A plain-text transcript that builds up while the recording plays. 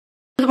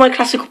My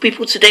classical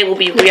people today will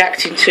be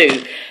reacting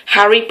to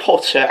Harry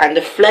Potter and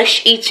the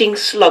flesh-eating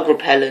slug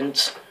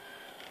repellent.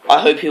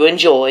 I hope you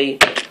enjoy.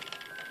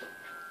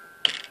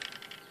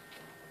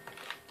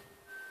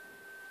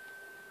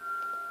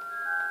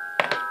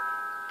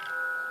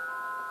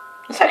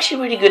 It's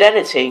actually really good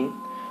editing.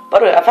 By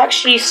the way, I've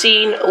actually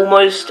seen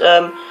almost,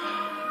 I'm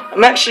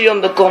actually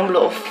on the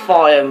Goblet of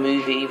Fire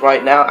movie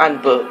right now,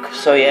 and book,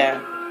 so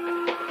yeah.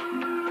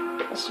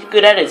 That's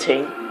good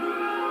editing.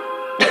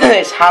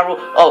 It's Harrold,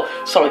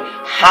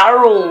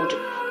 Harrold,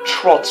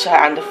 trotter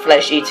and the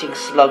flesh-eating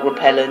slug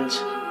repellent.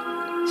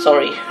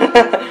 Sorry.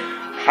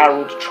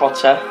 Harrold,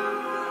 trotter.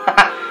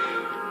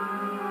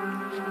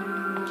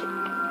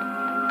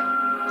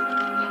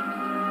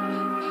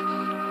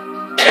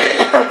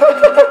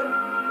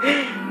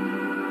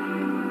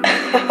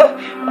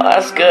 Oh,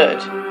 that's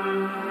good.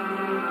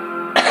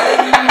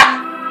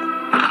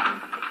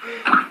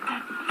 What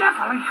the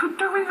devil are you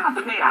doing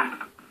up here?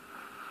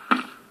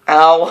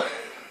 Ow.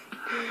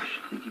 I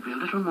should think you'd be a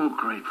little more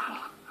grateful.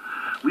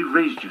 We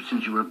raised you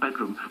since you were a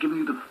bedroom, giving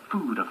you the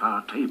food off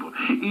our table,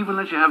 even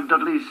let you have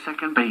Dudley's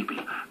second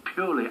baby,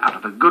 purely out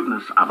of the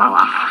goodness of our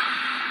hearts.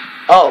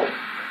 Oh.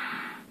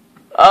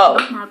 Oh.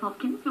 Now,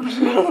 Hopkins, for when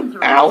the lessons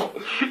are Ow.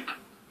 Shit.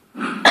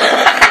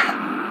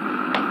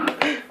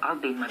 I'll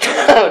be my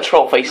A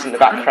troll face in the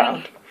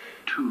background.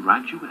 Too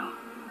right you will.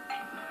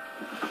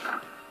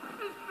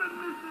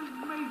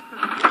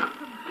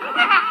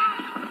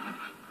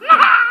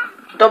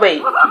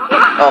 Dobby.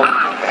 Oh.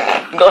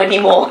 Not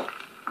anymore.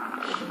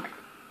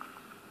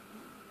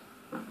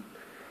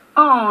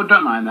 Oh,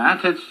 don't mind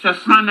that. It's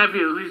just my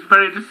nephew. He's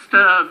very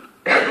disturbed.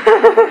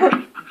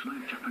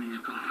 Japanese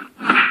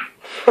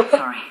girlfriend.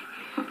 Sorry.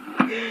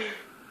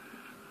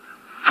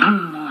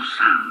 One more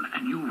sound,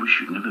 and you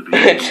wish you'd never been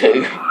a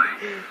Two. boy.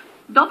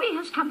 Dobby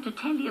has come to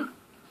tell you.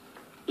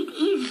 It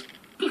is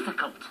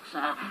difficult,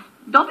 sir.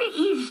 Dobby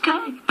is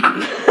gay.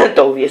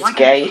 Dobby is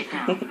gay.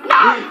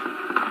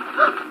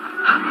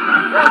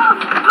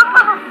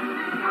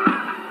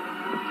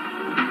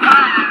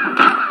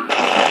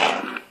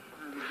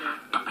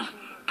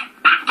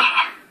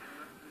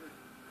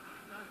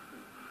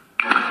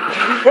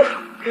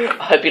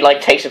 I hope you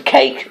like taste of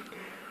cake.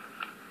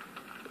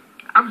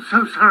 I'm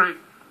so sorry.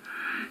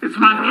 It's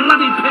my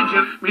bloody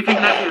pigeon.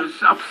 Meeting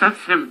nephews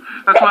upsets him.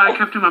 That's why I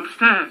kept him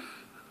upstairs.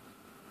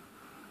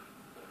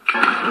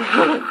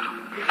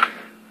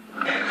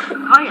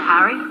 Hi,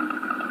 Harry.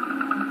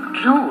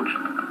 George,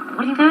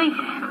 what are you doing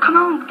here? Come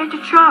on, get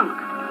your trunk.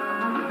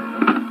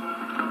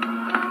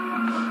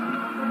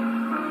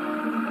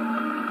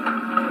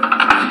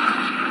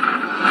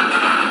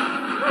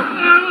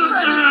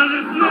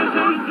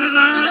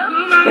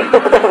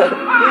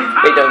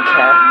 They don't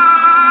care.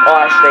 Oh,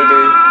 actually they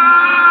do.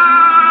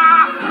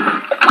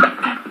 What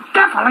the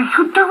devil are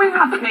you doing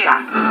up here?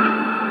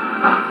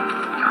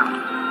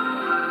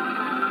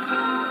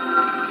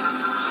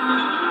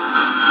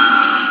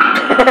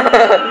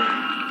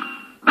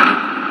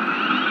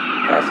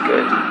 That's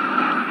good.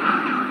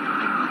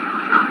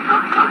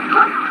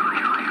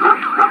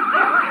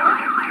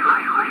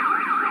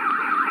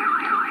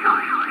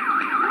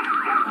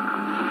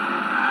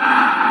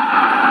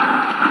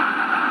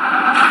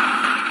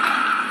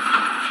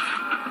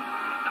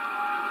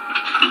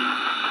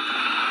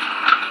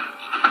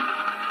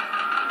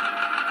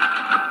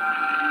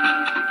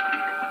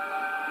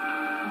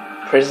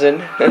 Prison.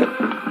 Where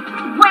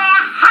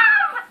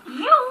have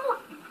you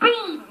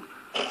been?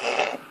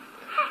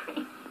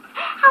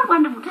 How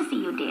wonderful to see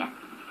you, dear.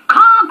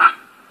 Come.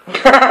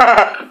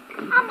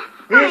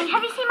 Harry,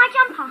 have you seen my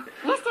jumper?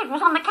 Yes, it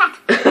was on the cat.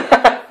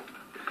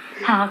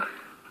 How?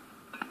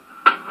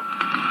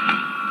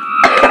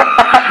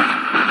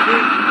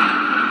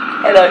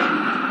 Hello.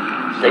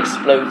 Just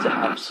explodes the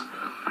house.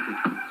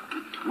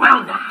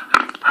 Well done.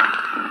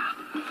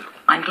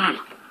 I'm gay.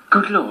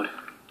 Good Lord.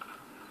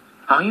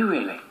 Are you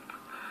really?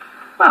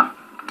 Well,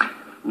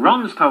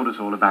 Ron's told us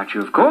all about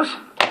you, of course.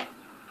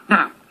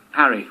 Now,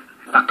 Harry,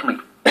 fuck me.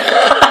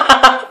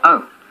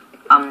 Oh,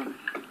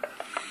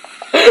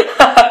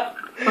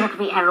 we'll have to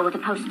beat Harrold with a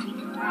post.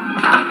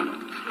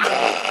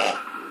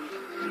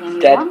 Only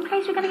Dead. one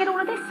place you're going to get all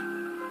of this.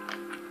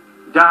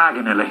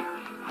 Diagonally.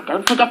 And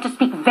don't forget to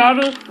speak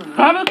very,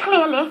 very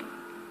clearly.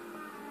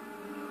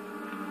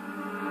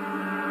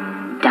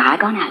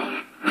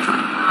 Diagonally.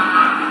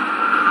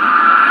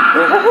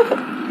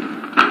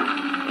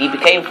 He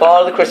became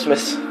Father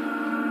Christmas.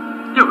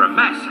 You're a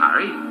mess,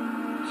 Harry.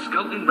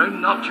 Skulking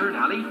round Nocturne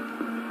Alley.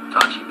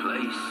 Touchy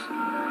place.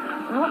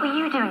 What were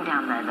you doing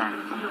down there, then?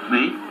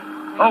 Me?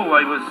 Oh,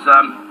 I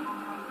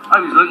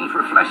was looking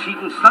for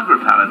flesh-eating slug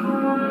repellent.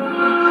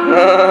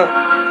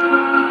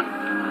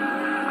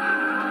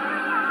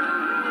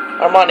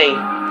 Armani.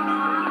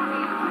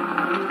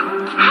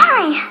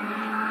 Harry!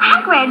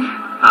 Hagrid!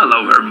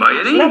 Hello,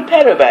 Hermione. No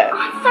pedo bear.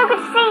 It's so good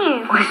to see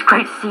you. Well, it's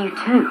great to see you,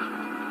 too.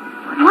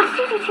 What did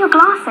you do to your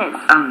glasses?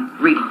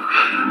 Reading.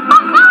 My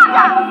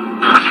father!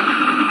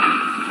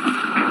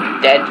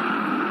 Dead.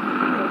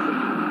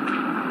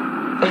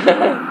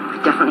 We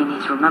definitely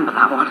need to remember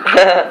that one.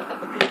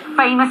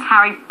 famous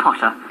Harry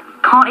Potter.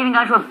 Can't even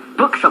go to a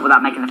bookshop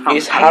without making the front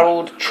Is page.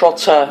 Harrold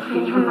Trotter.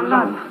 Leave him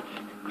alone.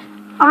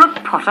 Oh, look,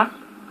 Potter.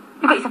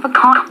 You got yourself a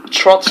card.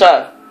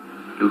 Trotter.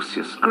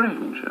 Lucius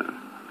Granger.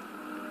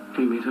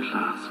 We meet at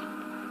last.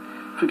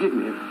 Forgive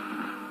me.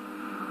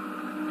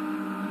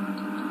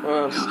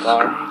 Oh, Your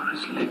scar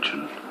is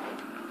legend.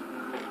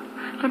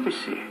 Let me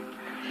see.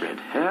 Red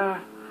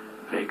hair,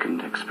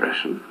 vacant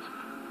expressions.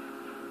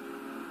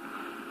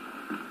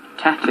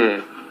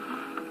 Tatty.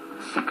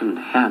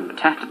 Second-hand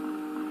tat.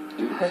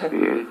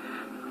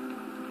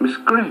 Miss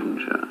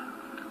Granger.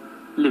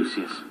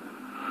 Lucius.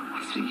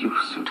 What's the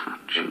use in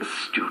touching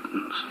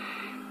students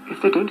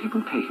if they don't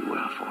even pay you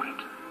well for it?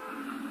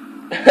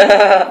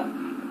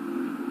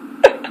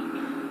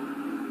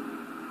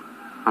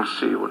 I'll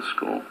see you at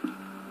school.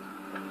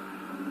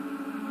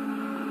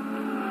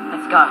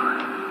 Let's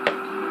go.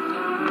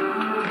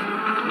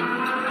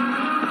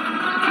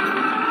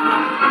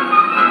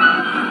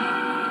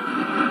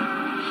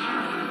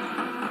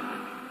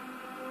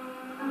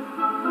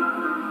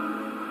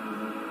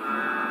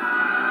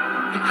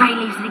 The train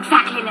leaves at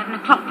exactly 11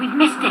 o'clock. We've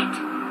missed it.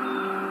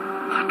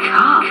 The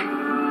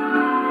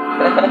car.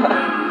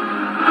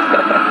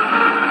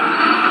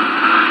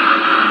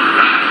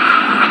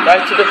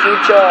 Back to the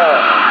future.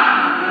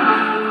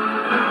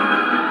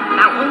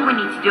 Now all we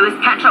need to do is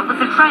catch up with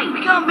the train.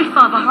 We can't be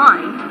far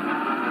behind.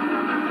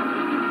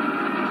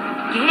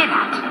 You hear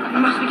that? We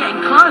must be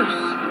getting close.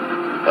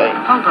 Wait,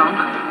 Hold on.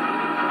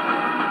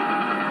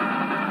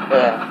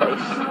 where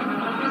face?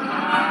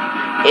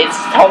 It's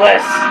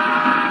Thomas.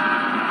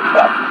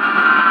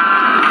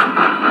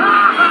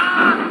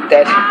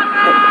 Dead.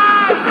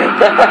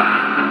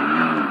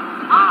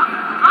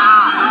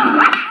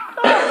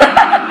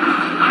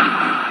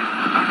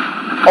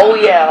 Oh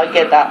yeah, I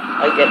get that.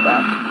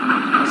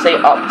 You say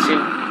up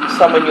to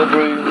summon your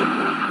broom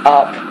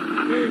up.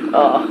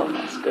 Oh,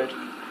 that's good.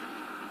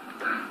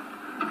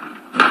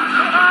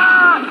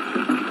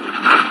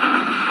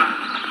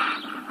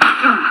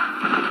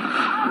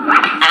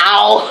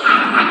 Ow!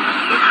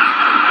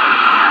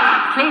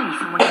 Clearly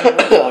someone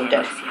I'm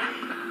dead.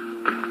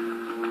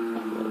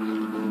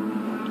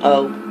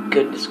 Oh,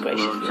 goodness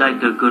gracious. Well,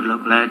 take a good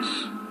look, lads.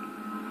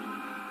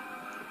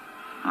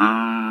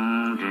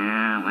 Oh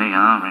dear, we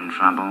are in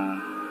trouble.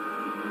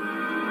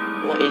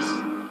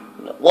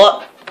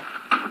 What?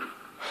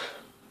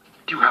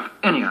 Do you have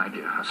any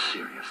idea how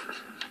serious this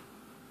is?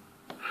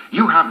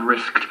 You have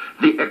risked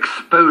the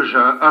exposure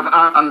of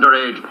our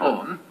underage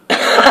porn.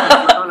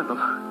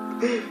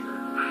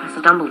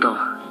 Professor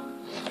Dumbledore.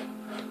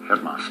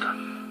 Headmaster,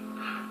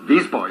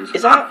 these boys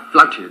Is that- have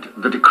flouted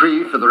the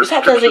decree for the Is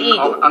that Desert restriction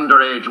of Eagle?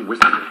 underage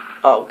wizardry.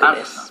 Oh, As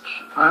goodness.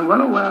 such, I'm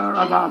well aware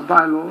of our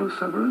bylaws,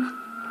 Severus,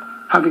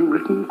 having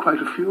written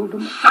quite a few of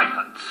them.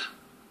 silence!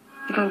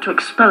 You're going to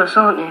expel us,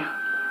 aren't you?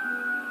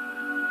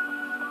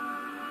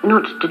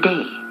 Not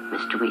today,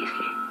 Mr.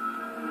 Weasley.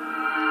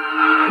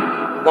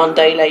 1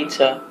 day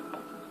later.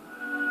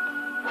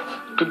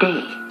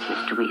 Today,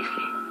 Mr.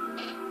 Weasley.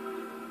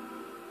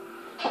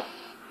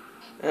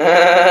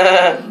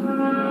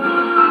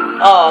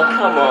 Oh,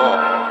 come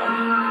on.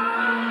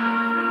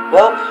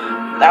 Well,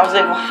 that was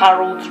it for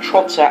Harrold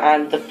Trotter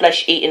and the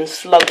flesh-eating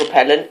slug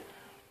repellent.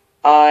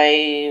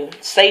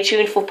 Stay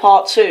tuned for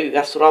part 2.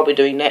 That's what I'll be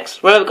doing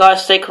next. Remember,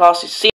 guys, stay classy. See